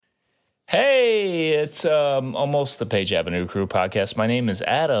Hey, it's almost the Page Avenue Crew podcast. My name is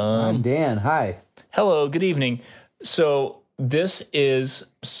Adam. I'm Dan. Hi. Hello, good evening. So this is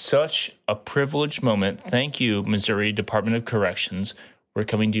such a privileged moment. Thank you, Missouri Department of Corrections. We're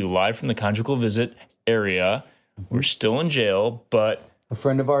coming to you live from the conjugal visit area. We're still in jail, but A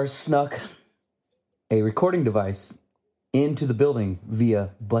friend of ours snuck a recording device into the building via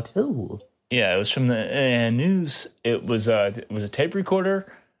butthole. yeah, it was from the news. It was a tape recorder.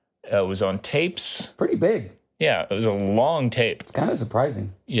 It was on tapes. Pretty big. Yeah, it was a long tape. It's kind of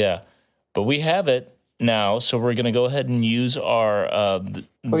surprising. Yeah, but we have it now, so we're going to go ahead and use our...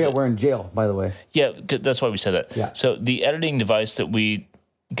 We're in jail, by the way. Yeah, that's why we said that. Yeah. So the editing device that we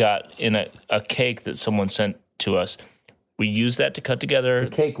got in a cake that someone sent to us, we used that to cut together.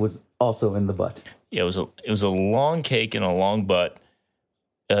 The cake was also in the butt. Yeah, it was a long cake and a long butt.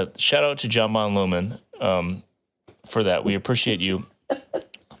 Shout out to John Bon Lumen for that. We appreciate you.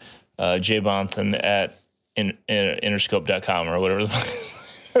 Jay Bonthan at interscope.com or whatever the fuck.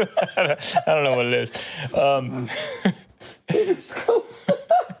 I don't know what it is. Interscope.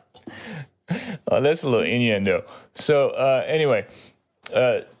 Oh, that's a little innuendo. So anyway,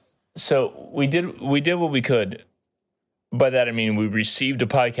 so we did what we could. By that I mean we received a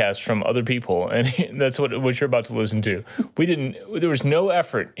podcast from other people, and that's what you're about to listen to. There was no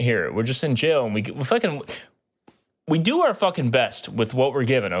effort here. We're just in jail, and we do our fucking best with what we're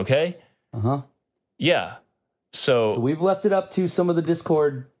given. Okay. Uh-huh. Yeah. So we've left it up to some of the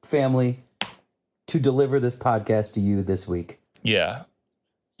Discord family to deliver this podcast to you this week. Yeah.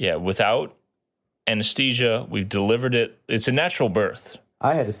 Yeah. Without anesthesia, we've delivered it. It's a natural birth.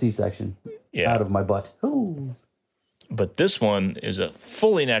 I had a C-section out of my butt. Ooh. But this one is a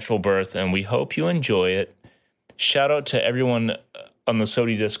fully natural birth, and we hope you enjoy it. Shout out to everyone on the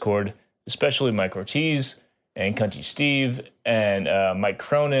SOTY Discord, especially Mike Ortiz and Cunty Steve and Mike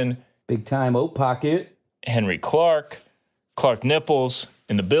Cronin. Big time Oat Pocket. Henry Clark Nipples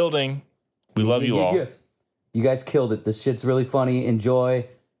in the building. We love you all. You guys killed it. This shit's really funny. Enjoy.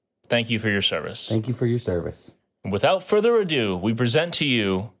 Thank you for your service. Thank you for your service. Without further ado, we present to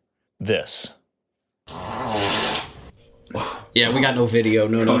you this. Yeah, we got no video,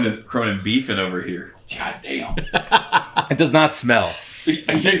 no nothing. Cronin beefing over here. God damn. It does not smell.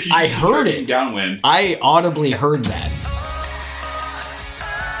 I heard it. Downwind. I audibly heard that.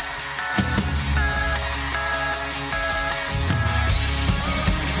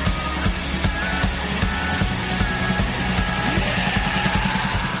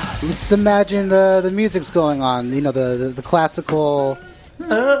 Let's imagine the music's going on. You know, the classical.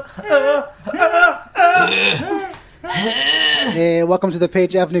 Hey, welcome to the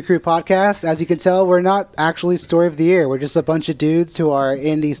Page Avenue Crew podcast. As you can tell, we're not actually Story of the Year. We're just a bunch of dudes who are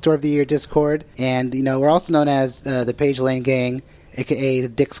in the Story of the Year Discord. And, you know, we're also known as the Page Lane Gang, a.k.a. the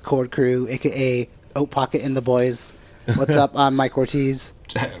Discord Crew, a.k.a. Oat Pocket and the Boys. What's up? I'm Mike Ortiz.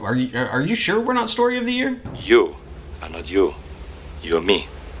 Are you sure we're not Story of the Year? You are not you. You are me.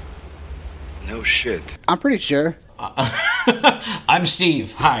 No shit. I'm pretty sure. I'm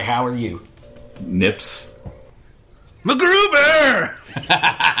Steve. Hi, how are you? Nips. MacGruber!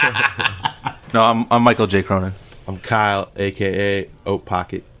 No, I'm Michael J. Cronin. I'm Kyle, a.k.a. Oat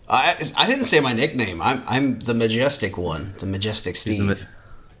Pocket. I didn't say my nickname. I'm the Majestic one. The Majestic Steve.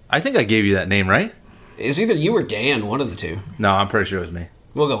 I think I gave you that name, right? It's either you or Dan, one of the two. No, I'm pretty sure it was me.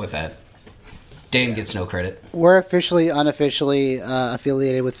 We'll go with that. Dan gets no credit. We're officially, unofficially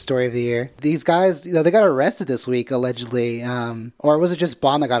affiliated with Story of the Year. These guys, you know, they got arrested this week, allegedly. Or was it just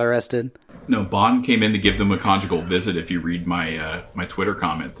Bond that got arrested? No, Bond came in to give them a conjugal visit. If you read my my Twitter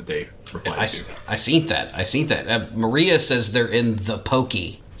comment that they replied to. I seen that. Maria says they're in the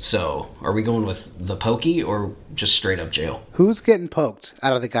pokey. So, are we going with the pokey or just straight up jail? Who's getting poked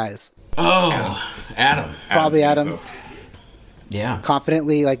out of the guys? Oh, Adam. Probably Adam. Yeah.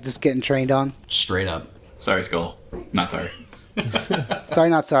 Confidently, like, just getting trained on. Straight up. Sorry, Skull. Not sorry. Sorry,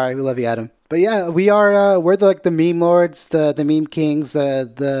 not sorry. We love you, Adam. But yeah, we're the meme lords, the meme kings,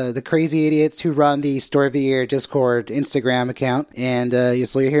 the crazy idiots who run the Story of the Year Discord Instagram account. And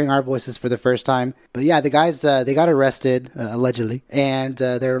so you're hearing our voices for the first time. But yeah, the guys, they got arrested, allegedly. And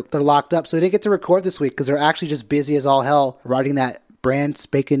they're locked up. So they didn't get to record this week because they're actually just busy as all hell writing that brand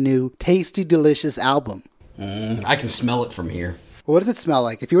spanking new, tasty, delicious album. I can smell it from here. What does it smell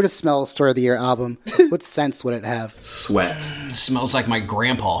like? If you were to smell a Story of the Year album, what scents would it have? Sweat. It smells like my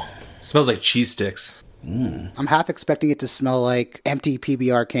grandpa. Smells like cheese sticks. I'm half expecting it to smell like empty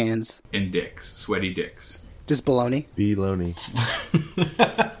PBR cans. And dicks. Sweaty dicks. Just baloney. Baloney.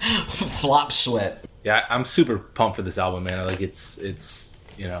 Flop sweat. Yeah, I'm super pumped for this album, man. Like it's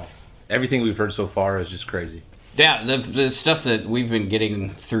you know, everything we've heard so far is just crazy. Yeah, the stuff that we've been getting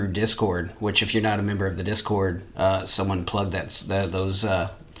through Discord, which if you're not a member of the Discord, someone plugged those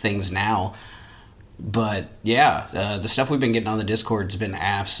things now. But yeah, the stuff we've been getting on the Discord's been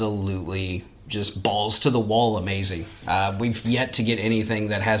absolutely just balls to the wall amazing. We've yet to get anything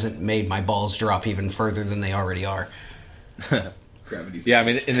that hasn't made my balls drop even further than they already are. Yeah, I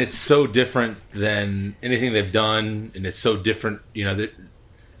mean, and it's so different than anything they've done, and it's so different, you know, that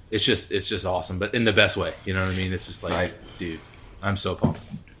it's just awesome, but in the best way, you know what I mean? It's just like, Right. Dude, I'm so pumped.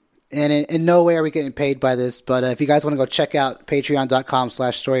 And in no way are we getting paid by this, but if you guys want to go check out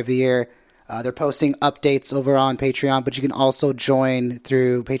patreon.com/story of the year, they're posting updates over on Patreon, but you can also join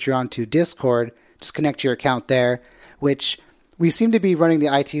through Patreon to Discord. Just connect your account there, which we seem to be running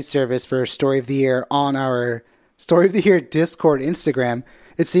the IT service for Story of the Year on our Story of the Year Discord Instagram.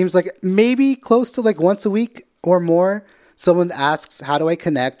 It seems like maybe close to like once a week or more, someone asks, how do I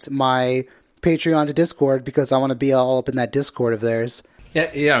connect my Patreon to Discord because I want to be all up in that Discord of theirs.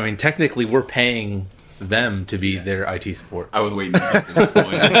 Yeah. I mean, technically, we're paying them to be their IT support. I was waiting.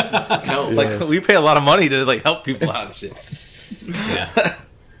 Hell, Like, we pay a lot of money to like help people out and shit. Yeah.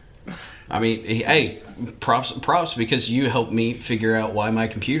 I mean, hey, props because you helped me figure out why my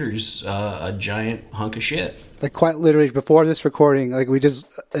computer's a giant hunk of shit. Like quite literally before this recording, like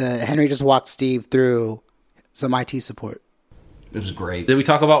Henry just walked Steve through some IT support. It was great. Did we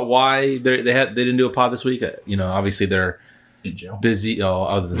talk about why they didn't do a pod this week? You know, obviously they're in jail. Busy. Oh,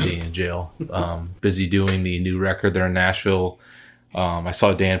 other than being in jail, busy doing the new record. They're in Nashville. I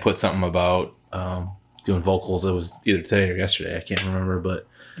saw Dan put something about doing vocals. It was either today or yesterday. I can't remember, but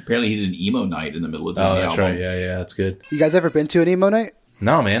Apparently he did an emo night in the middle of the that's album. right. Yeah, that's good. You guys ever been to an emo night?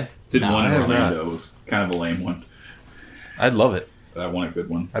 No, man, Did one I in have not. Orlando. It was kind of a lame one. I'd love it. But I want a good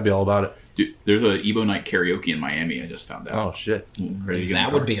one. I'd be all about it. Dude, there's a emo night karaoke in Miami. I just found out. Oh shit, Ready to get in That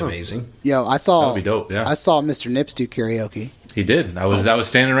the would car. be amazing. Yo, I that saw. would be dope. Yeah, I saw Mr. Nips do karaoke. he did. I was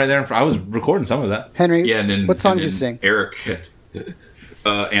standing right there. I was recording some of that. Henry, Yeah, and then what song and did you then sing? Eric,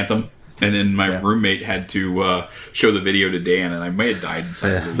 Anthem, and then my roommate had to show the video to Dan, and I may have died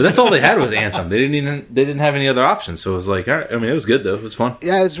inside. Yeah, but that's all they had was Anthem. They didn't have any other options. So it was like, all right. I mean, it was good though. It was fun.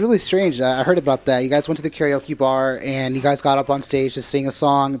 Yeah, it was really strange. I heard about that. You guys went to the karaoke bar and you guys got up on stage to sing a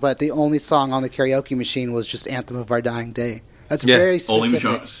song, but the only song on the karaoke machine was just Anthem of Our Dying Day. That's Yeah, very Only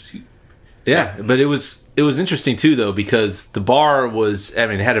specific. Yeah, but it was interesting too though, because the bar was, I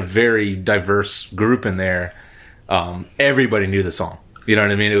mean, it had a very diverse group in there. Everybody knew the song. You know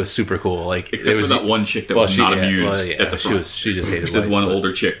what I mean? It was super cool. Like, Except it was for that one chick that was not amused at the front. She just hated This life. one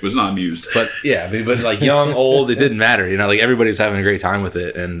older chick was not amused. But yeah, I mean, but like young, old, it didn't matter. You know, like everybody was having a great time with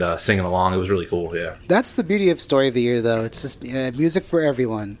it and singing along. It was really cool. Yeah. That's the beauty of Story of the Year, though. It's just music for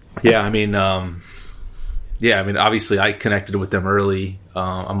everyone. Yeah, I mean, obviously I connected with them early.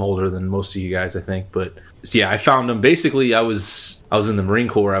 I'm older than most of you guys, I think, but yeah, I found them. Basically, I was in the Marine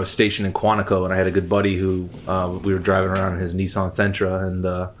Corps. I was stationed in Quantico, and I had a good buddy who we were driving around in his Nissan Sentra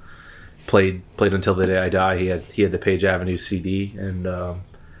and played until the day I die. He had the Page Avenue CD, and I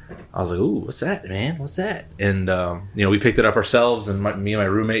was like, "Ooh, what's that, man? What's that?" And we picked it up ourselves, and me and my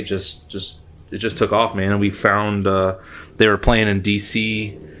roommate just took off, man. And we found they were playing in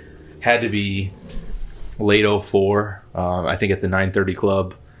DC. Had to be late 04, I think at the 930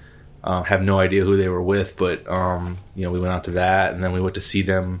 Club. Have no idea who they were with, but we went out to that, and then we went to see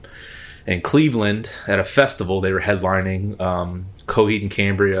them in Cleveland at a festival. They were headlining. Coheed and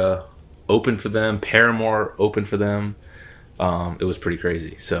Cambria opened for them. Paramore opened for them. It was pretty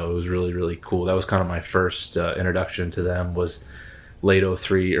crazy. So it was really, really cool. That was kind of my first introduction to them, was late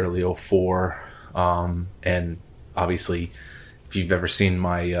 03, early 04. And obviously, if you've ever seen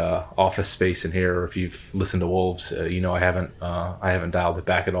my office space in here, or if you've listened to Wolves, I haven't dialed it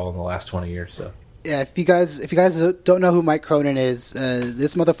back at all in the last 20 years. So Yeah, if you guys don't know who Mike Cronin is,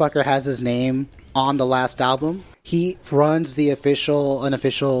 this motherfucker has his name on the last album. He runs the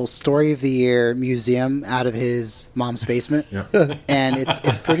unofficial Story of the Year museum out of his mom's basement, and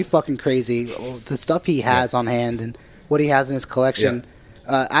it's pretty fucking crazy. The stuff he has on hand and what he has in his collection.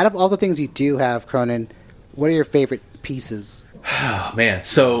 Out of all the things you do have, Cronin, what are your favorite pieces? Oh, man,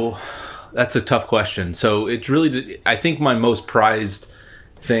 so that's a tough question. So it's really, I think my most prized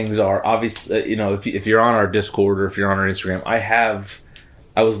things are obviously, if you're on our Discord or if you're on our Instagram,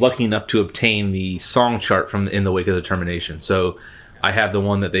 I was lucky enough to obtain the song chart from In the Wake of the Termination. So I have the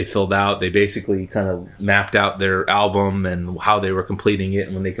one that they filled out. They basically kind of mapped out their album and how they were completing it.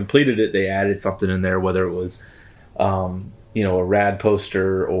 And when they completed it, they added something in there, whether it was, a rad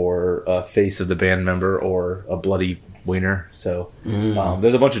poster or a face of the band member or a bloody wiener. So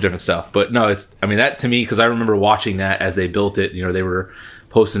there's a bunch of different stuff. But no, that to me, because I remember watching that as they built it. They were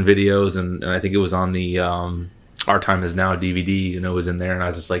posting videos, and I think it was on the Our Time Is Now DVD, was in there, and I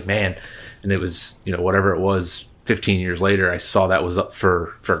was just like, man. And it was, whatever it was, 15 years later, I saw that was up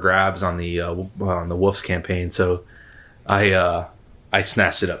for grabs on the Wolves campaign. So I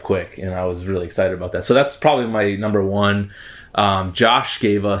snatched it up quick, and I was really excited about that. So that's probably my number one. Josh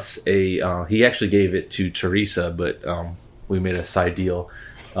gave us he actually gave it to Teresa, but we made a side deal.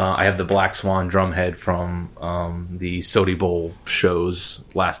 I have the Black Swan drum head from the Sodi Bowl shows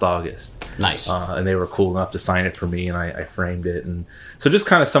last August. Nice. And they were cool enough to sign it for me, and I framed it. And so just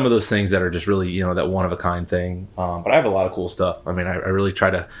kind of some of those things that are just really, that one-of-a-kind thing. But I have a lot of cool stuff. I mean, I really try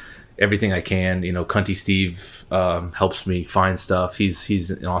to, everything I can. Cunty Steve helps me find stuff.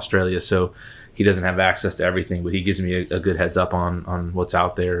 He's in Australia, so he doesn't have access to everything, but he gives me a good heads up on what's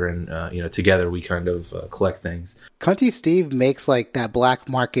out there. And, together we kind of collect things. Cunty Steve makes like that black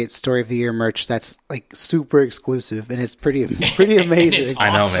market Story of the Year merch that's like super exclusive, and it's pretty amazing. I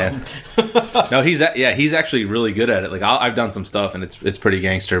know, man. No, he's actually really good at it. Like I've done some stuff, and it's pretty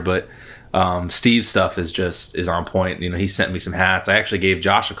gangster, but Steve's stuff is on point. He sent me some hats. I actually gave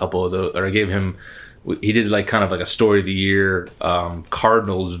Josh a couple of those, or I gave him. He did like kind of like a Story of the Year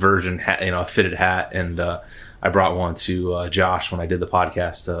Cardinals version hat, a fitted hat, and I brought one to Josh when I did the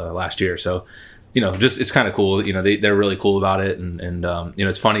podcast last year. So. Just it's kind of cool. They're really cool about it, and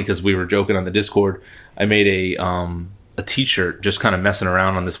it's funny because we were joking on the Discord. I made a T-shirt just kind of messing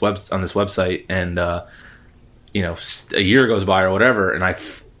around on this website, and a year goes by or whatever, and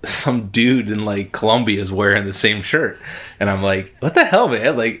some dude in like Colombia is wearing the same shirt, and I'm like, what the hell,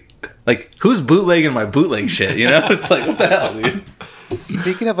 man? Like who's bootlegging my bootleg shit? It's like, what the hell, dude?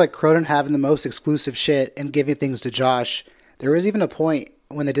 Speaking of like Cronin having the most exclusive shit and giving things to Josh, there was even a point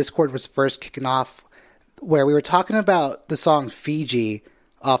when the Discord was first kicking off where we were talking about the song Fiji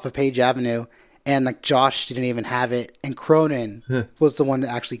off of Page Avenue, and like Josh didn't even have it, and Cronin was the one to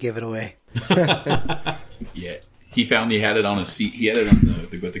actually give it away. Yeah, he found he had it on a seat. He had it on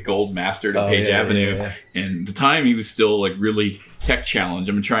the gold mastered at Page Avenue, and at the time he was still like really tech challenged.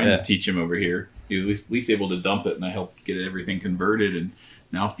 I'm trying to teach him over here. He was at least able to dump it, and I helped get everything converted, and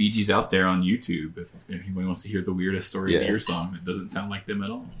now Fiji's out there on YouTube. If anybody wants to hear the weirdest Story of the Year song, it doesn't sound like them at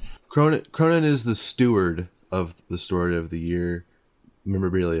all. Cronin is the steward of the Story of the Year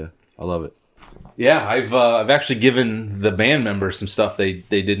memorabilia. I love it. Yeah, I've actually given the band members some stuff they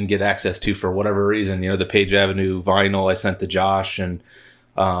didn't get access to for whatever reason. The Page Avenue vinyl I sent to Josh, and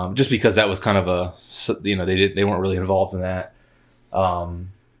just because that was kind of they weren't really involved in that.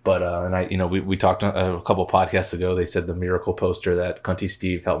 But and I, we talked a couple of podcasts ago. They said the Miracle poster that Cunty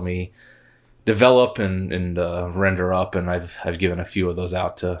Steve helped me develop and render up, and I've given a few of those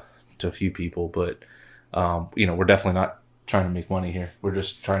out to a few people. But we're definitely not trying to make money here. We're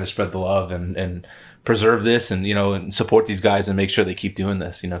just trying to spread the love and preserve this, and and support these guys and make sure they keep doing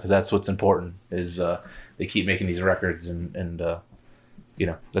this. Because that's what's important is they keep making these records, and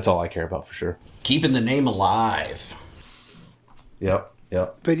that's all I care about for sure. Keeping the name alive. Yep.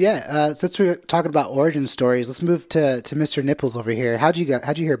 But since we're talking about origin stories, let's move to Mr. Nipples over here. How'd you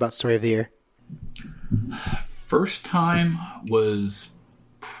hear about Story of the Year? First time was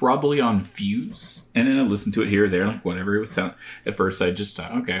probably on Fuse, and then I listened to it here or there, like whatever it would sound. At first, I just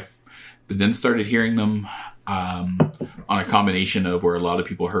thought, okay, but then started hearing them on a combination of where a lot of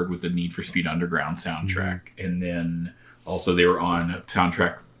people heard with the Need for Speed Underground soundtrack, and then also they were on a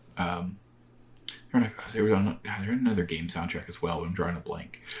soundtrack. They were on another game soundtrack as well. I'm drawing a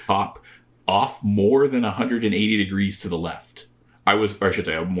blank. Off more than 180 degrees to the left. Or I should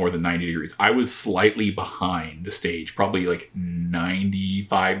say more than 90 degrees. I was slightly behind the stage, probably like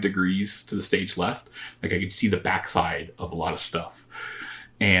 95 degrees to the stage left. Like I could see the backside of a lot of stuff.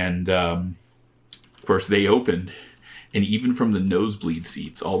 And of course they opened, and even from the nosebleed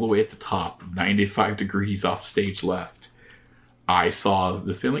seats all the way at the top, 95 degrees off stage left, I saw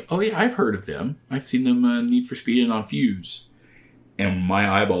this band like, oh yeah, I've heard of them. I've seen them Need for Speed and on Fuse. And my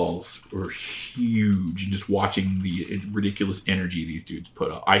eyeballs were huge, and just watching the ridiculous energy these dudes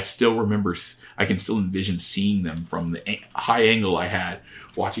put up. I still remember, I can still envision seeing them from the high angle I had,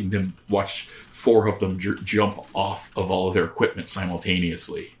 watch 4 of them jump off of all of their equipment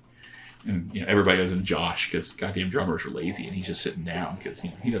simultaneously. And everybody other than Josh, because goddamn drummers are lazy, and he's just sitting down because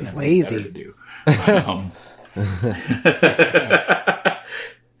he doesn't have anything better to do.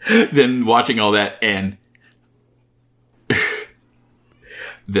 Then watching all that, and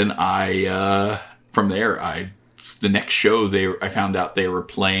then from there, the next show I found out they were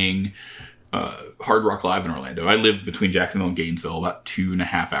playing Hard Rock Live in Orlando. I lived between Jacksonville and Gainesville, about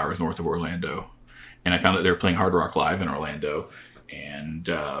 2.5 hours north of Orlando, and I found that they were playing Hard Rock Live in Orlando. and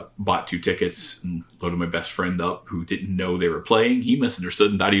bought 2 tickets and loaded my best friend up who didn't know they were playing. He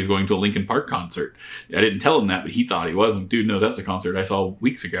misunderstood and thought he was going to a Linkin Park concert. I didn't tell him that, but he thought he was. And, dude, no, that's a concert I saw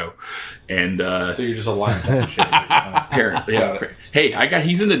weeks ago. And So you're just a line second shade. apparently, yeah. Hey,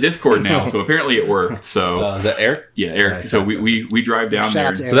 he's in the Discord now, so apparently it worked. So Is that Eric? yeah, Eric. So we drive down Shout there.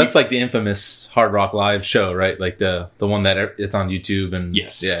 out to So that's like the infamous Hard Rock Live show, right? Like the one that it's on YouTube and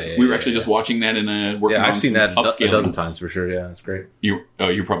Yes. yeah. We were actually just watching that in a working Yeah, on I've seen some that a upscaling. dozen times for sure. Yeah, it's great. You're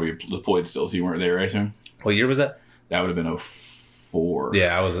probably deployed still, so you weren't there, I assume. What year was that? That would have been 04.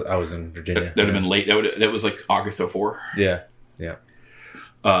 Yeah, I was in Virginia. That would have been late. That was like August 04. Yeah.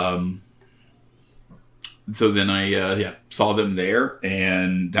 So then I saw them there,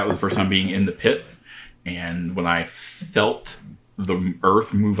 and that was the first time being in the pit. And when I felt the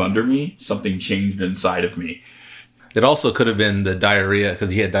earth move under me, something changed inside of me. It also could have been the diarrhea because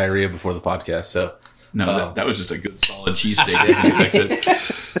he had diarrhea before the podcast. So No, that was just a good solid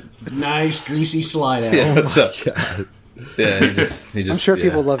cheesesteak. Nice greasy slide out. yeah, what's up? Yeah, he just I'm sure yeah.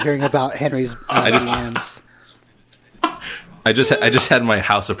 people love hearing about Henry's DMs. I just had my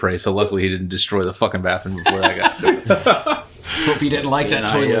house appraised, so luckily he didn't destroy the fucking bathroom before I got there. Hope he didn't like that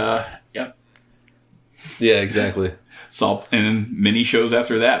toilet. Yeah, exactly. Saw and then many shows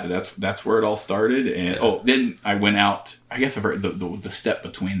after that, but that's where it all started. And then I went out. I guess I've heard the step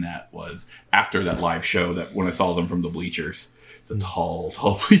between that was after that live show that when I saw them from the bleachers, the tall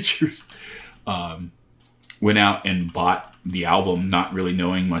bleachers, went out and bought the album, not really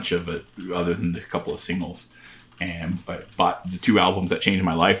knowing much of it other than a couple of singles. And I bought the 2 albums that changed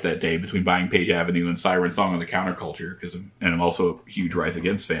my life that day between buying Page Avenue and Siren Song on the Counterculture, and I'm also a huge Rise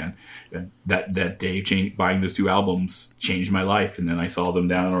Against fan. And that day, buying those 2 albums changed my life. And then I saw them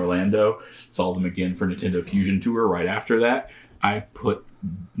down in Orlando, saw them again for Nintendo Fusion Tour right after that. I put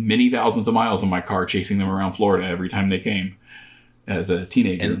many thousands of miles on my car chasing them around Florida every time they came as a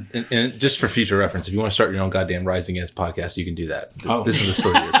teenager. And just for future reference, if you want to start your own goddamn Rise Against podcast, you can do that. Oh. This is the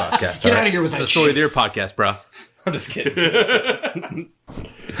Story of Your podcast. Get out of here with that the Story shit. of Your podcast, bro. I'm just kidding.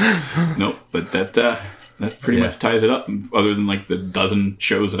 Nope, but that pretty much ties it up. Other than like the dozen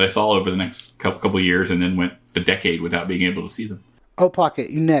shows that I saw over the next couple of years, and then went a decade without being able to see them. Oh, Pocket,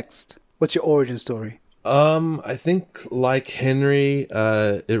 you next. What's your origin story? I think like Henry,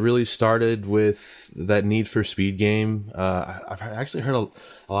 it really started with that Need for Speed game. I've actually heard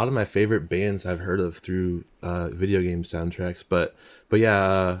a lot of my favorite bands I've heard of through video game soundtracks, but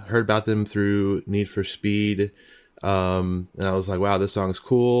yeah, heard about them through Need for Speed. And I was like, wow, this song's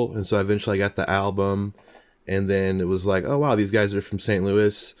cool. And so eventually I got the album, and then it was like, oh wow, these guys are from St.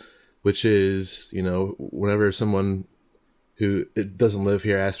 Louis, which is, whenever someone who doesn't live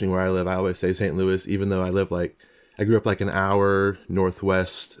here asks me where I live, I always say St. Louis, even though I grew up like an hour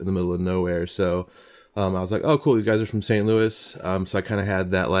northwest in the middle of nowhere. So I was like, oh cool, these guys are from St. Louis. So I kind of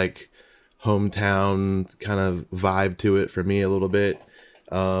had that like hometown kind of vibe to it for me a little bit.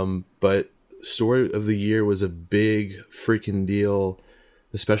 But Story of the Year was a big freaking deal,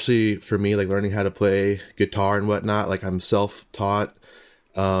 especially for me, like learning how to play guitar and whatnot. Like I'm self-taught.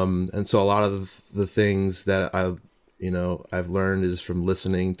 And so a lot of the things that I've learned is from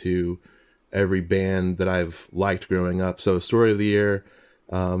listening to every band that I've liked growing up. So Story of the Year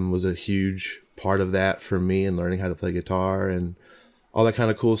was a huge part of that for me, and learning how to play guitar and all that kind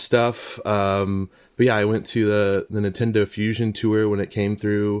of cool stuff. But yeah, I went to the Nintendo Fusion Tour when it came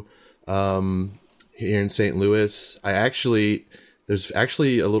through here in St. Louis. There's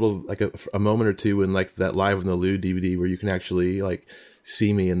actually a little like a moment or two in like that Live on the Lou DVD where you can actually like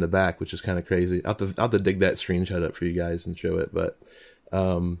see me in the back, which is kind of crazy. I'll have to dig that screenshot up for you guys and show it. But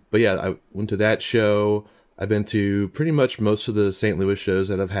yeah, I went to that show. I've been to pretty much most of the St. Louis shows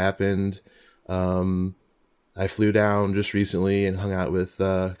that have happened. I flew down just recently and hung out with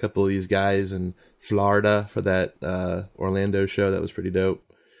a couple of these guys in Florida for that Orlando show. That was pretty dope.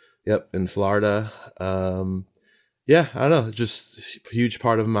 Yep, in Florida. Yeah, I don't know. Just a huge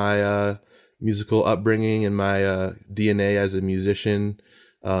part of my musical upbringing and my DNA as a musician.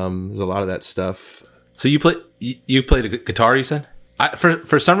 There's a lot of that stuff. So you played a guitar, you said?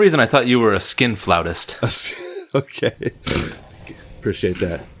 For some reason, I thought you were a skin flautist. Okay. Appreciate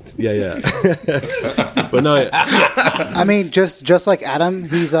that. Yeah. But no. I mean, just like Adam,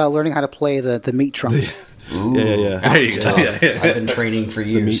 he's learning how to play the meat trumpet. Ooh, Yeah. There you go. Yeah. I've been training for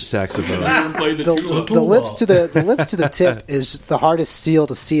years. The meat saxophone. The lips to the tip is the hardest seal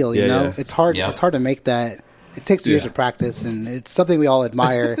to seal. You know, Yeah. it's hard. Yep. It's hard to make that. It takes years Yeah. of practice, and it's something we all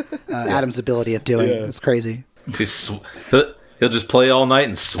admire. Adam's ability of doing. Yeah. It's crazy. He'll just play all night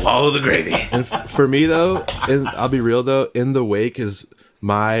and swallow the gravy. And for me though, and I'll be real though, In the Wake is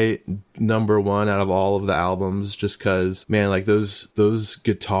my number one out of all of the albums, just because, man, like those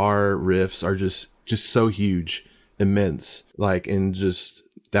guitar riffs are just so huge, immense, like, and just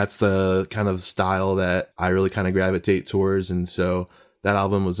that's the kind of style that I really kind of gravitate towards. And so that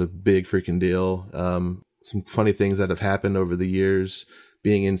album was a big freaking deal. Some funny things that have happened over the years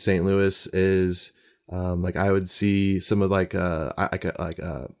being in St. Louis is like I would see some of like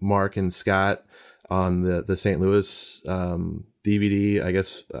Mark and Scott on the St. Louis DVD, I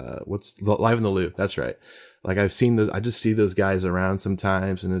guess. What's Live in the Loop? That's right. Like I've seen those. I just see those guys around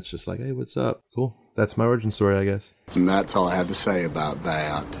sometimes, and it's just like, hey, what's up? Cool. That's my origin story, I guess. And that's all I have to say about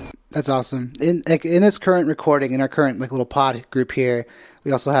that. That's awesome. In this current recording, in our current like little pod group here,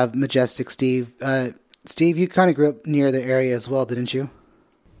 we also have Majestic Steve. Steve, you kind of grew up near the area as well, didn't you?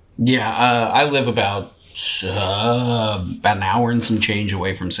 Yeah, I live about an hour and some change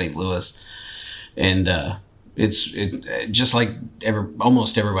away from St. Louis, and it's just like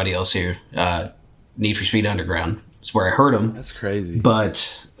almost everybody else here. Need for Speed Underground. It's where I heard them. That's crazy.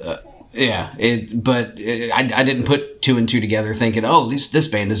 But I didn't put two and two together thinking, oh, this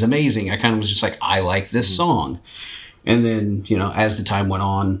band is amazing. I kind of was just like, I like this song. And then, as the time went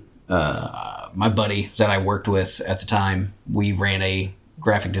on, my buddy that I worked with at the time, we ran a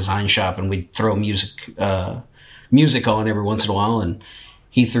graphic design shop, and we'd throw music on every once in a while. And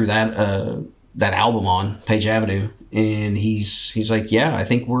he threw that album on, Page Avenue. And he's like, yeah, I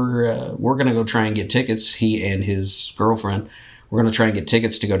think we're going to go try and get tickets. He and his girlfriend, we're going to try and get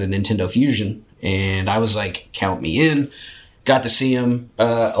tickets to go to Nintendo Fusion. And I was like, count me in. Got to see him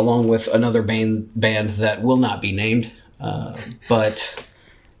along with another band that will not be named. But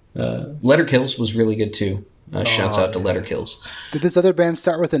Letter Kills was really good too. Shouts out to Letter Kills. Did this other band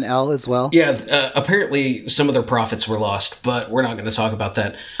start with an L as well? Yeah, apparently some of their profits were lost, but we're not going to talk about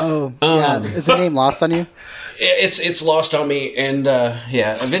that. Oh, yeah. Is the name lost on you? It's lost on me, and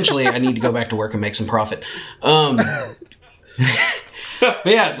eventually I need to go back to work and make some profit. But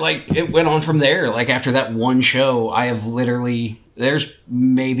yeah, like it went on from there. Like after that one show, I have literally, there's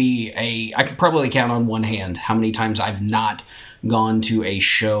maybe I could probably count on one hand how many times I've not gone to a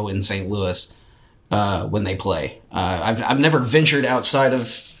show in St. Louis when they play. I've never ventured outside of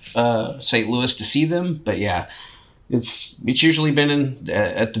St. Louis to see them, but yeah, it's usually been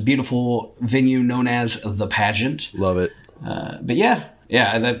at the beautiful venue known as The Pageant. Love it. But yeah,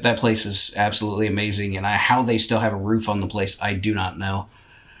 that place is absolutely amazing, and how they still have a roof on the place, I do not know.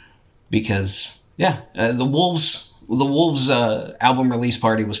 Because the Wolves album release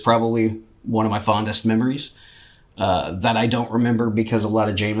party was probably one of my fondest memories. That I don't remember because a lot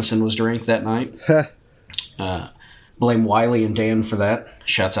of Jameson was drank that night. Blame Wiley and Dan for that.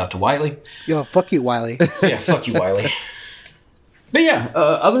 Shouts out to Wiley. Yo, fuck you, Wiley. Yeah, fuck you, Wiley. But yeah,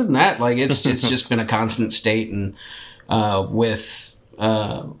 other than that, like it's just been a constant state, and with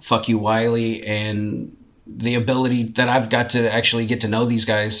fuck you, Wiley, and the ability that I've got to actually get to know these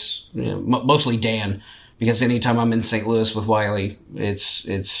guys, mostly Dan, because anytime I'm in St. Louis with Wiley,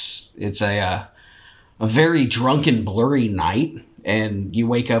 it's a very drunken, blurry night, and you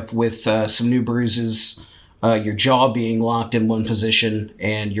wake up with some new bruises, your jaw being locked in one position,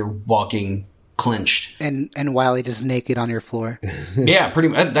 and you're walking clenched. And Wiley just naked on your floor. Yeah, pretty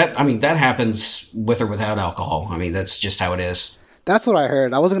much. That happens with or without alcohol. I mean, that's just how it is. That's what I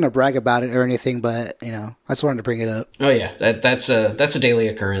heard. I wasn't going to brag about it or anything, but, I just wanted to bring it up. Oh, yeah. That's a daily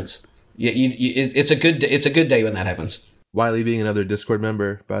occurrence. It's a good day when that happens. Wiley being another Discord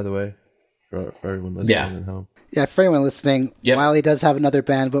member, by the way. For everyone listening at home. Yeah, for anyone listening, Wiley does have another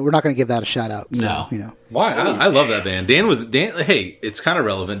band, but we're not going to give that a shout out. So, no. Why? I love that band. Dan. Hey, it's kind of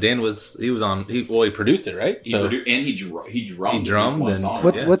relevant. Dan he produced it, right? He drummed.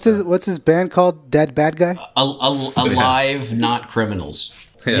 What's his band called? Dead Bad Guy? Alive, Not Criminals.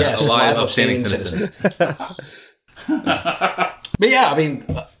 Yeah, yes, alive, upstanding citizen. But yeah, I mean,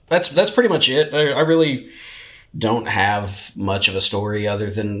 that's pretty much it. I really don't have much of a story other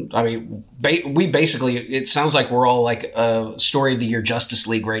than, we basically, it sounds like we're all like a Story of the Year Justice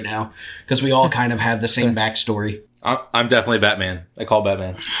League right now, because we all kind of have the same backstory. I'm definitely Batman. I call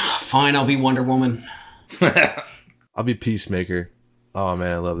Batman. Fine, I'll be Wonder Woman. I'll be Peacemaker. Oh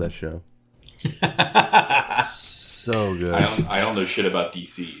man, I love that show. So good. I don't know shit about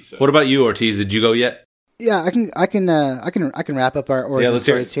DC. So. What about you, Ortiz? Did you go yet? Yeah, I can wrap up our origin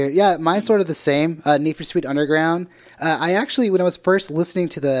stories here. Yeah, mine's sort of the same. Need for Speed Underground. I actually, when I was first listening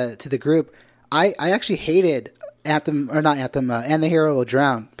to the group, I actually hated Anthem, or not Anthem, And the Hero Will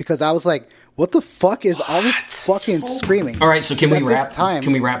Drown, because I was like, what the fuck is all this fucking screaming? All right, so can we wrap?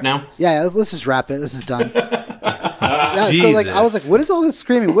 Can we wrap now? Yeah, let's just wrap it. This is done. Yeah, so like I was like, what is all this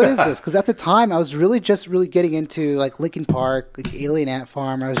screaming? What is this? Because at the time I was really getting into like Linkin Park, like Alien Ant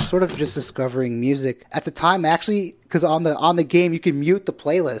Farm. I was sort of just discovering music at the time. Actually, because on the game you can mute the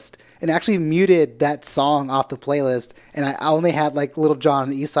playlist, and actually muted that song off the playlist, and I only had like Little John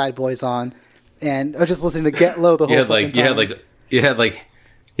and the East Side Boys on, and I was just listening to Get Low the whole time. You had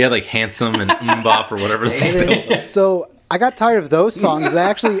like Handsome and Mbop or whatever. So I got tired of those songs, and I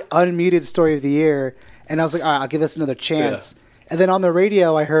actually unmuted Story of the Year, and I was like, all right, I'll give this another chance. Yeah. And then on the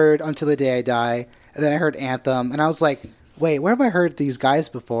radio, I heard Until the Day I Die, and then I heard Anthem, and I was like, wait, where have I heard these guys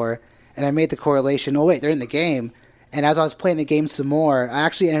before? And I made the correlation, oh wait, they're in the game. And as I was playing the game some more, I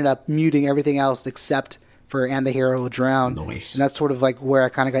actually ended up muting everything else except for And the Hero Will Drown. Nice. And that's sort of like where I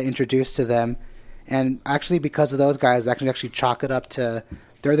kind of got introduced to them. And actually, because of those guys, I can actually chalk it up to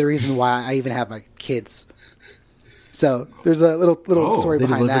they're the reason why I even have my kids. So there's a little story they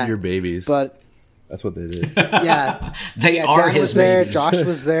behind delivered that. your babies. But that's what they did. Yeah, They are Dan his was there. babies. Josh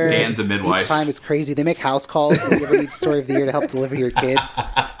was there. Dan's a midwife. Each time it's crazy. They make house calls. If you ever need Story of the Year to help deliver your kids,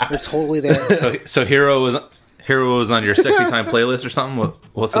 they're totally there. So Hero was on your sexy time playlist or something.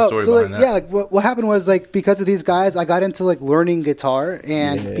 What's the story behind that? Yeah, like what happened was like because of these guys, I got into like learning guitar,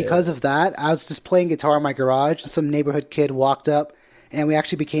 and because of that, I was just playing guitar in my garage. Some neighborhood kid walked up, and we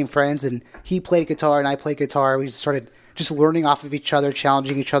actually became friends. And he played guitar, and I played guitar. We just started just learning off of each other,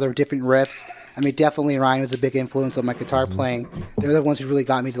 challenging each other with different riffs. I mean, definitely Ryan was a big influence on my guitar playing. They're the ones who really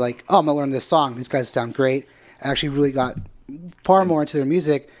got me to like, oh, I'm gonna learn this song. These guys sound great. I actually really got far more into their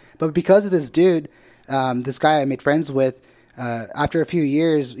music, but because of this dude. This guy I made friends with, after a few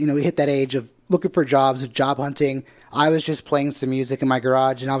years, we hit that age of looking for jobs, job hunting. I was just playing some music in my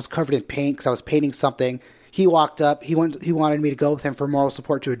garage, and I was covered in paint because I was painting something. He walked up. He wanted me to go with him for moral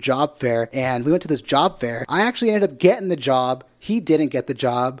support to a job fair, and we went to this job fair. I actually ended up getting the job. He didn't get the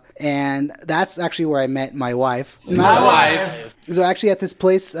job, and that's actually where I met my wife. My wife. So actually at this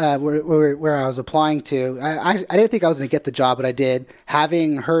place where I was applying to, I didn't think I was going to get the job, but I did.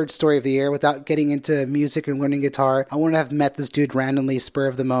 Having heard Story of the Year without getting into music and learning guitar, I wouldn't have met this dude randomly, spur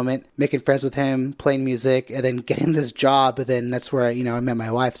of the moment, making friends with him, playing music, and then getting this job, and then that's where I met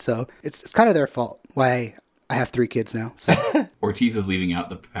my wife. So it's kind of their fault why I have 3 kids now. So. Ortiz is leaving out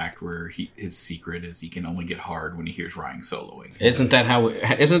the fact where his secret is he can only get hard when he hears Ryan soloing. Isn't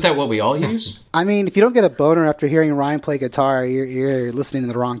that what we all use? I mean, if you don't get a boner after hearing Ryan play guitar, you're listening to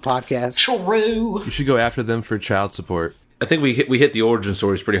the wrong podcast. True. You should go after them for child support. I think we hit the origin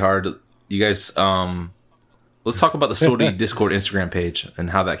stories pretty hard. You guys, let's talk about the SOTY Discord Instagram page and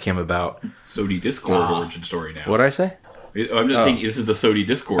how that came about. SOTY Discord origin story now. What did I say? I'm just saying this is the SOTY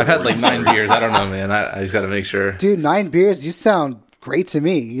Discord. I've had like 9 beers. I don't know, man. I just got to make sure. Dude, 9 beers. You sound great to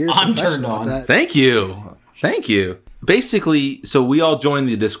me. I'm turned on. Thank you. Basically, so we all joined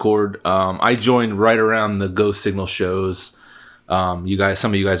the Discord. I joined right around the Ghost Signal shows. Some of you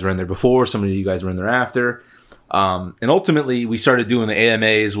guys were in there before. Some of you guys were in there after. And ultimately, we started doing the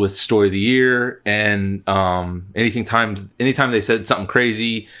AMAs with Story of the Year. And anytime they said something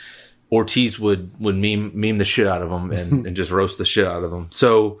crazy, Ortiz would meme the shit out of them and just roast the shit out of them.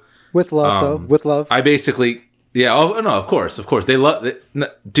 So with love, though, with love. I basically, yeah. Oh no, of course, they loved it,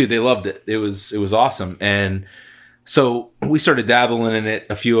 dude. They loved it. It was awesome. And so we started dabbling in it.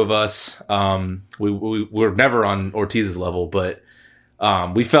 A few of us, we were never on Ortiz's level, but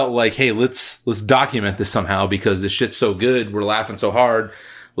we felt like, hey, let's document this somehow because this shit's so good. We're laughing so hard.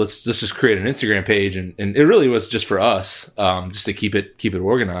 Let's just create an Instagram page, and it really was just for us, just to keep it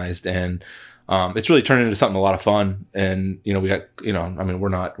organized, and it's really turned into something a lot of fun. And we got I mean we're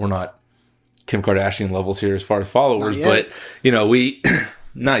not Kim Kardashian levels here as far as followers, but we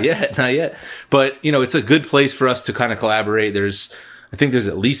not yet, but it's a good place for us to kind of collaborate. I think there's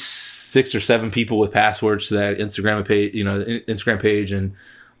at least 6 or 7 people with passwords to that Instagram page, and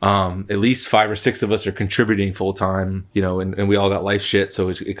at least 5 or 6 of us are contributing full time, and we all got life shit. So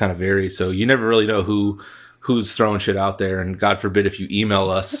it kind of varies. So you never really know who's throwing shit out there. And God forbid if you email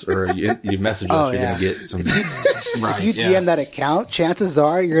us or you message us, you're going to get some. If you DM that account, chances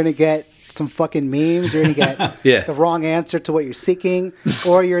are you're going to get some fucking memes. You're going to get the wrong answer to what you're seeking,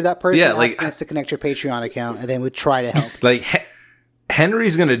 or you're that person asking us to connect your Patreon account, and then we try to help.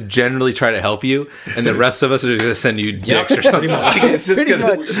 Henry's going to generally try to help you, and the rest of us are going to send you dicks or something. It's just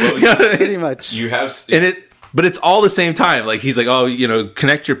pretty much. You have, but it's all the same time. Like he's like, oh,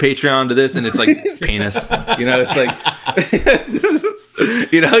 connect your Patreon to this, and it's like penis. It's like,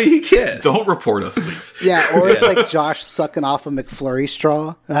 you can't. Don't report us, please. Yeah, or it's like Josh sucking off a McFlurry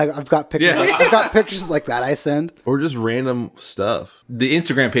straw. I've got pictures. Yeah. I've got pictures like that I send. Or just random stuff. The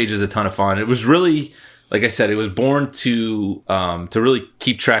Instagram page is a ton of fun. It was really. like I said, it was born to really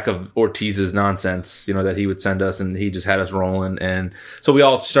keep track of Ortiz's nonsense, you know, that he would send us, and he just had us rolling. And so we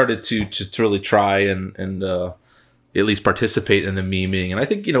all started to really try and at least participate in the memeing. And I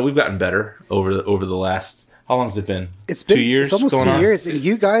think, you know, we've gotten better over the last, how long has it been? It's been 2 years. It's almost 2 years. And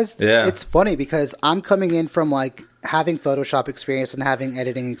you guys, Yeah. It's funny because I'm coming in from like having Photoshop experience and having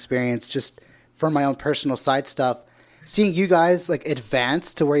editing experience just for my own personal side stuff. Seeing you guys like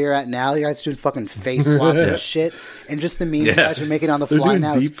advance to where you're at now, you guys doing fucking face swaps and shit, and just the memes you guys are making on the fly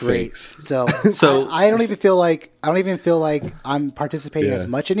now is great. So I don't even feel like I'm participating as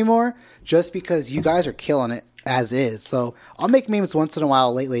much anymore, just because you guys are killing it as is. So I'll make memes once in a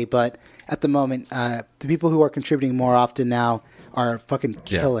while lately, but at the moment, the people who are contributing more often now are fucking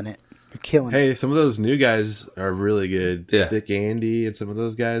killing it. They're killing it. Hey, some of those new guys are really good. Yeah. Thick Andy and some of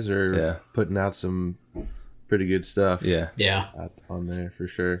those guys are putting out some pretty good stuff. Yeah. On there for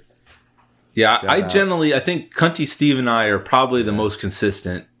sure. Yeah, I think Cunty Steve and I are probably the most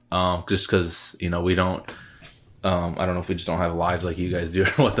consistent, just because, you know, we don't, I don't know if we just don't have lives like you guys do or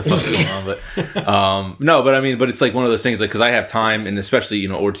what the fuck's going on, but no, but I mean, but it's like one of those things, like, because I have time, and especially, you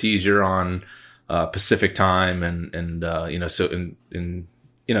know, Ortiz, you're on Pacific time, and you know, so and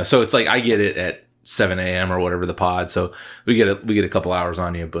you know, so it's like I get it at 7 a.m. or whatever the pod, so we get a couple hours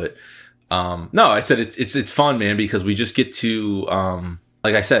on you, but no, I said it's fun, man, because we just get to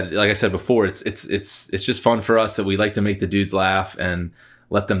like I said before, it's just fun for us that we like to make the dudes laugh and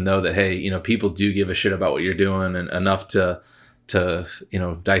let them know that, hey, you know, people do give a shit about what you're doing, and enough to you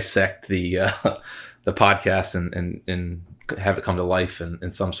know, dissect the podcast and have it come to life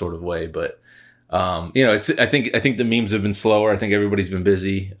in some sort of way. But you know, I think the memes have been slower. I think everybody's been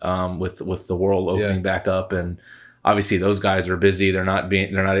busy with the world opening back up, and obviously those guys are busy. They're not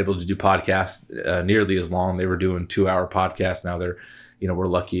able to do podcasts nearly as long. They were doing 2-hour podcasts. Now they're, you know,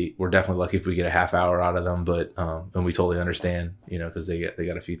 we're definitely lucky if we get a half hour out of them, but and we totally understand, you know, because they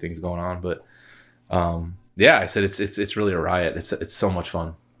got a few things going on. But yeah, I said it's really a riot. It's so much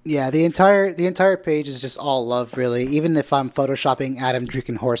fun. Yeah, the entire page is just all love, really. Even if I'm photoshopping Adam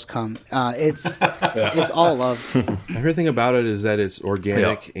drinking horse cum, it's all love. Everything about it is that it's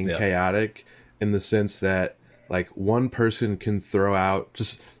organic and chaotic, in the sense that, like, one person can throw out,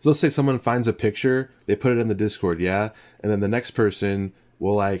 just let's say someone finds a picture, they put it in the Discord, and then the next person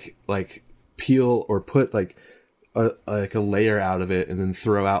will like peel or put like a layer out of it, and then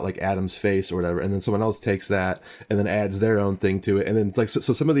throw out like Adam's face or whatever, and then someone else takes that and then adds their own thing to it, and then it's like so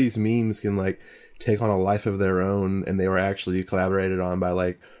some of these memes can like take on a life of their own, and they were actually collaborated on by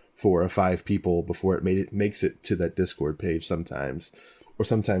like 4 or 5 people before it makes it to that Discord page sometimes, or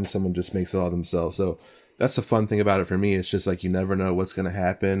sometimes someone just makes it all themselves. So that's the fun thing about it for me. It's just like you never know what's going to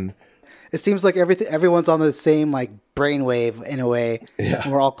happen. It seems like everyone's on the same like brainwave in a way. Yeah.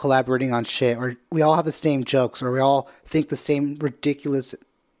 We're all collaborating on shit, or we all have the same jokes, or we all think the same ridiculous,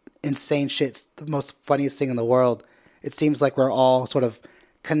 insane shit's the most funniest thing in the world. It seems like we're all sort of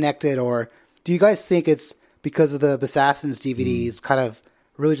connected. Or do you guys think it's because of the Assassins DVDs kind of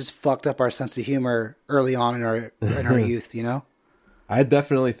really just fucked up our sense of humor early on in our youth? You know, I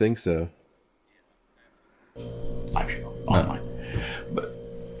definitely think so. I'm sure online, but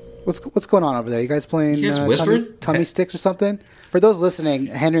what's going on over there? You guys playing tummy sticks or something? For those listening,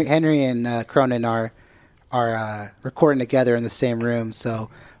 Henry and Cronin are recording together in the same room. So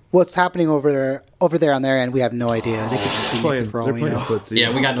what's happening over there on their end, we have no idea. They could just be naked for all we know. Footsie.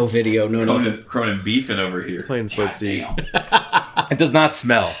 Yeah, we got no video. No. Cronin beefing over here. Playing footsie. It does not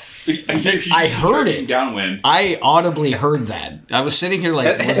smell. I heard it. Downwind. I audibly heard that. I was sitting here like,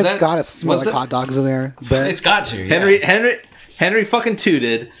 it's got to smell like hot dogs in there. But it's got to. Yeah. Henry fucking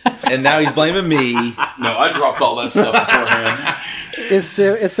tooted, and now he's blaming me. No, I dropped all that stuff beforehand. It's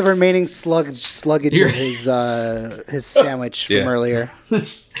the remaining sluggage of his sandwich from earlier.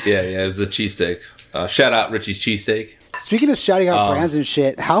 Yeah, it was a cheesesteak. Shout out Richie's Cheesesteak. Speaking of shouting out brands and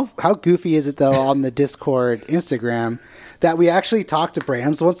shit, how goofy is it though on the Discord, Instagram, that we actually talk to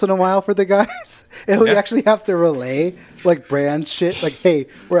brands once in a while for the guys, and we actually have to relay like brand shit. Like, hey,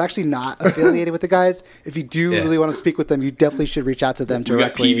 we're actually not affiliated with the guys. If you do really want to speak with them, you definitely should reach out to them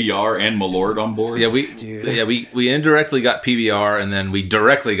directly. We got PBR and Malort on board. Yeah, we indirectly got PBR, and then we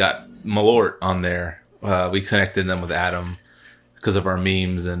directly got Malort on there. We connected them with Adam because of our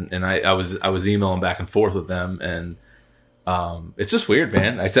memes, and I was emailing back and forth with them, and it's just weird,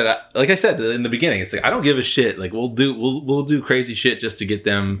 man. Like I said in the beginning, it's like I don't give a shit. Like we'll do crazy shit just to get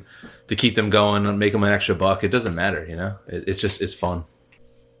them, to keep them going and make them an extra buck. It doesn't matter, you know. It's fun.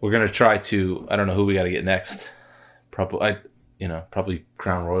 We're gonna try to. I don't know who we got to get next. Probably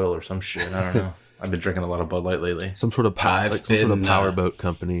Crown Royal or some shit. I don't know. I've been drinking a lot of Bud Light lately. Some sort of powerboat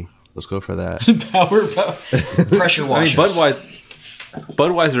company. Let's go for that. Power pressure I mean, washers.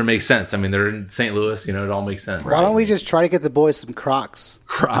 Budweiser makes sense. I mean, they're in St. Louis. You know, it all makes sense. Why don't we just try to get the boys some Crocs?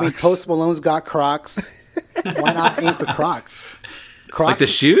 I mean, Post Malone's got Crocs. Why not aim for Crocs? Crocs, Like the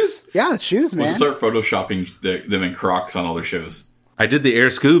shoes? yeah, shoes, We'll man. start photoshopping them in Crocs on all their shows. I did the Air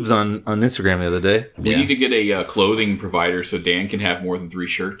Scoobs on Instagram the other day. We need to get a clothing provider so Dan can have more than 3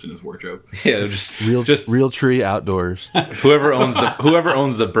 shirts in his wardrobe. Yeah, just Real Tree Outdoors. whoever owns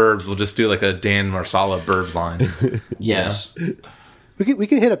the Burbs will just do like a Dan Marsala Burbs line. Yes. We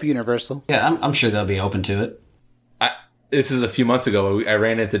could hit up Universal. Yeah, I'm sure they'll be open to it. This is a few months ago. I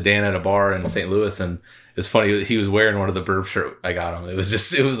ran into Dan at a bar in St. Louis, and it's funny. He was wearing one of the Burb shirt I got him. It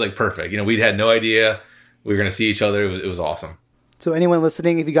was like perfect. You know, we'd had no idea we were going to see each other. It was awesome. So anyone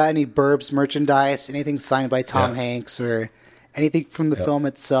listening, if you got any Burbs merchandise, anything signed by Tom Hanks or anything from the film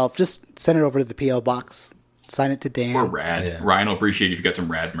itself, just send it over to the P.O. Box. Sign it to Dan. Or rad. Yeah. Ryan will appreciate if you got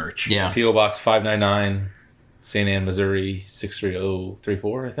some rad merch. Yeah. P.O. Box 599, St. Anne, Missouri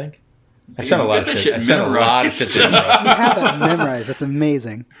 63034. I think. I've sent a lot of shit. I've sent a lot of shit to him. You have that memorized. That's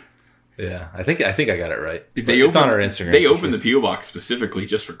amazing. Yeah, I think I got it right. It's on our Instagram. They opened the P.O. Box specifically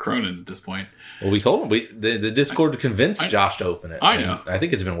just for Cronin at this point. Well, we told him the Discord convinced Josh to open it. I know. And I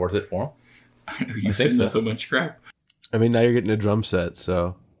think it's been worth it for him. I know you think send so. so much crap. I mean, now you're getting a drum set,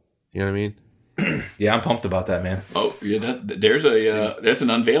 so you know what I mean. Yeah, I'm pumped about that, man. Oh yeah, that's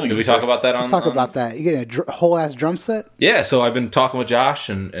an unveiling. Did we talk about that on? Let's talk about that. You get a whole ass drum set? Yeah, so I've been talking with Josh,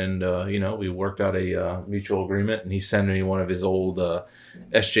 and you know, we worked out a mutual agreement, and he's sending me one of his old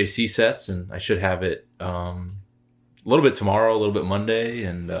SJC sets, and I should have it a little bit tomorrow, a little bit Monday,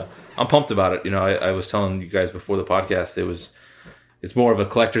 and I'm pumped about it. You know, I was telling you guys before the podcast, it's more of a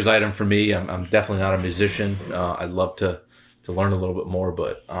collector's item for me. I'm definitely not a musician. I'd love to learn a little bit more,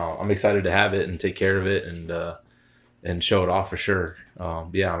 but I'm excited to have it and take care of it and show it off for sure.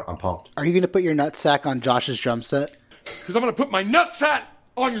 Yeah, I'm pumped. Are you going to put your nutsack on Josh's drum set? Because I'm going to put my nutsack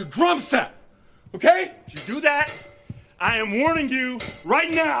on your drum set. Okay? If you do that, I am warning you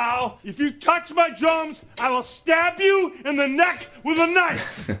right now, if you touch my drums, I will stab you in the neck with a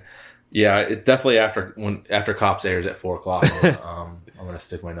knife. Yeah, it definitely after Cops airs at 4:00. I'm gonna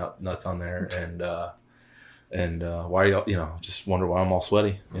stick my nuts on there and why you know just wonder why I'm all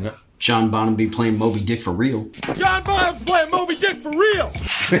sweaty. You know, John Bonham be playing Moby Dick for real. John Bonham's playing Moby Dick for real.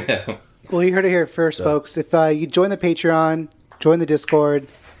 Well, you heard it here first, folks. If you join the Patreon, join the Discord,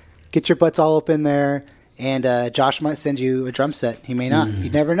 get your butts all up in there, and Josh might send you a drum set. He may not. You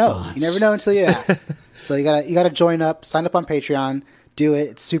never know. Butts. You never know until you ask. So you gotta join up, sign up on Patreon, do it.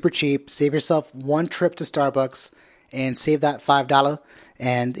 It's super cheap. Save yourself one trip to Starbucks and save that $5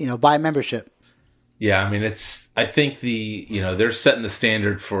 and buy a membership. Yeah, I mean I think they're setting the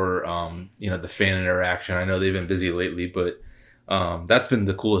standard for the fan interaction. I know they've been busy lately, but that's been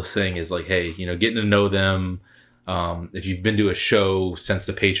the coolest thing is like, hey, getting to know them. If you've been to a show since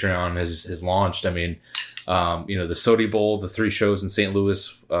the Patreon has launched, I mean, the Sodi Bowl, the 3 shows in St.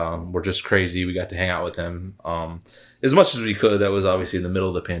 Louis were just crazy. We got to hang out with them as much as we could. That was obviously in the middle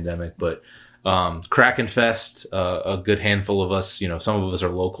of the pandemic, but Kraken Fest, a good handful of us. Some of us are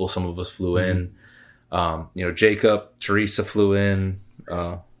local, some of us flew in. Jacob, Teresa flew in.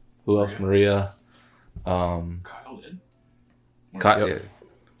 Who else? Maria. Kyle did. Yeah,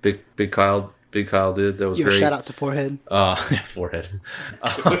 big Kyle did. That was great. Shout out to Forehead. Forehead.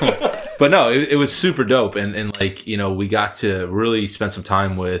 But no, it was super dope, and we got to really spend some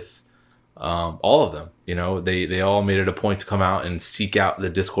time with all of them. They all made it a point to come out and seek out the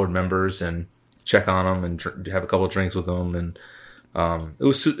Discord members and check on them and have a couple of drinks with them, and it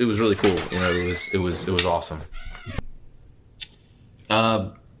was really cool. It was awesome.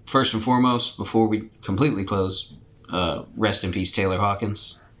 First and foremost, before we completely close, rest in peace, Taylor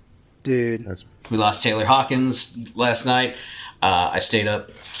Hawkins. Dude. We lost Taylor Hawkins last night. I stayed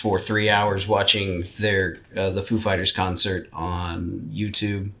up for 3 hours watching the Foo Fighters concert on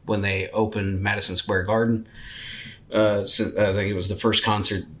YouTube when they opened Madison Square Garden. I think it was the first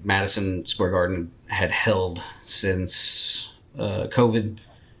concert Madison Square Garden had held since COVID,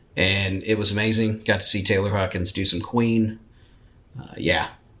 and it was amazing. Got to see Taylor Hawkins do some Queen. Yeah,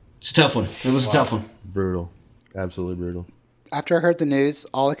 it's a tough one. It was a tough one. Brutal. Absolutely brutal. After I heard the news,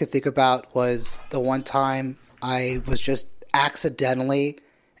 all I could think about was the one time I was just accidentally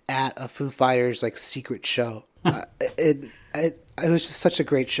at a Foo Fighters secret show. It was just such a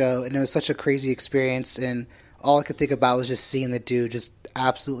great show, and it was such a crazy experience. And all I could think about was just seeing the dude just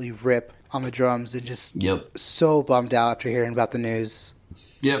absolutely rip on the drums, and just so bummed out after hearing about the news.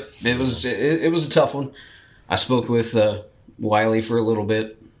 Yep, it was a tough one. I spoke with Wiley for a little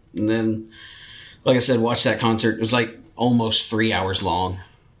bit, and then, like I said, watched that concert. It was almost 3 hours long.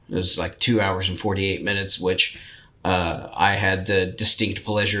 It was like 2 hours and 48 minutes, which I had the distinct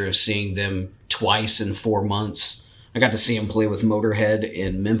pleasure of seeing them twice in 4 months. I got to see him play with Motorhead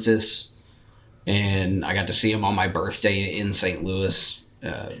in Memphis, and I got to see him on my birthday in St. Louis.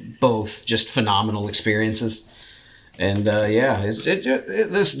 Both just phenomenal experiences. And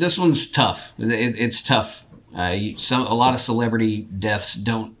this one's tough. It's tough. A lot of celebrity deaths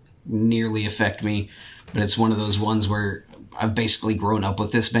don't nearly affect me, but it's one of those ones where I've basically grown up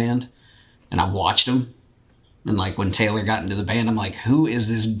with this band, and I've watched them. And like when Taylor got into the band, I'm like, who is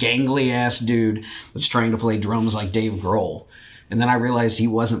this gangly ass dude that's trying to play drums like Dave Grohl? And then I realized he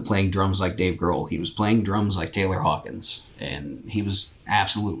wasn't playing drums like Dave Grohl. He was playing drums like Taylor Hawkins, and he was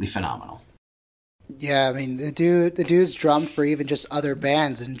absolutely phenomenal. Yeah, I mean, the dude's drummed for even just other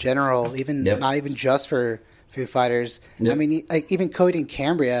bands in general, even not even just for Foo Fighters. Yep. I mean, like even Coheed and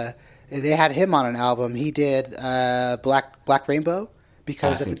Cambria, they had him on an album. He did Black Rainbow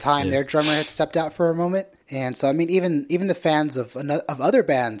because at the time their drummer had stepped out for a moment, and so I mean, even the fans of other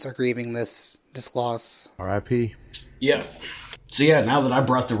bands are grieving this loss. R.I.P. Yeah. So yeah, now that I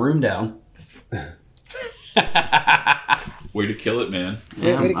brought the room down. Way to kill it, man.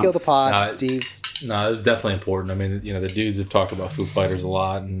 Way to kill the pod, Steve. No, it was definitely important. I mean, the dudes have talked about Foo Fighters a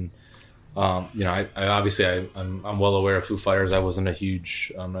lot, and I obviously I'm well aware of Foo Fighters. I'm not a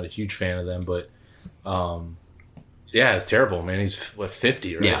huge fan of them, but it's terrible, man. He's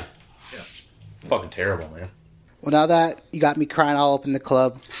 50, right? Yeah. Fucking terrible, man. Well, now that you got me crying all up in the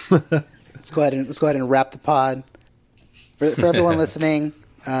club, let's go ahead and wrap the pod. For everyone listening,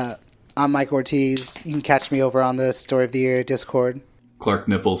 I'm Mike Ortiz. You can catch me over on the Story of the Year Discord. Clark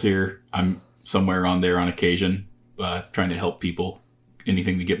Nipples here. I'm somewhere on there on occasion, trying to help people.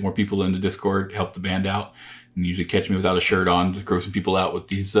 Anything to get more people into Discord, help the band out. And usually catch me without a shirt on, just grossing people out with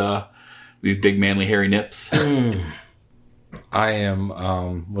these big manly hairy nips. I am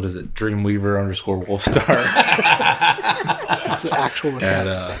Dreamweaver _Wolfstar. That's an actual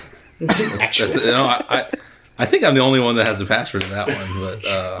account. I think I'm the only one that has a password in that one, but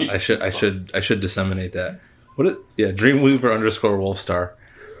I should disseminate that. Dreamweaver _Wolfstar.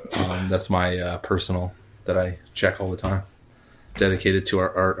 That's my personal that I check all the time. Dedicated to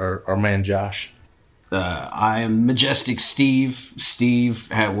our man Josh. I am Majestic Steve.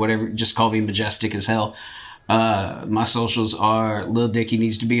 Whatever, just call me Majestic as hell. My socials are Lil Dicky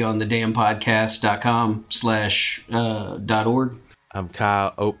needs to be on the damn podcast.com/.org. I'm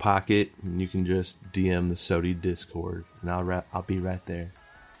Kyle Oat Pocket, and you can just DM the SOTY Discord, and I'll be right there.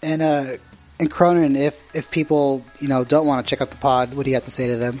 And Cronin, if people don't want to check out the pod, what do you have to say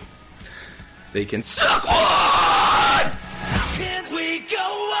to them? They can suck one!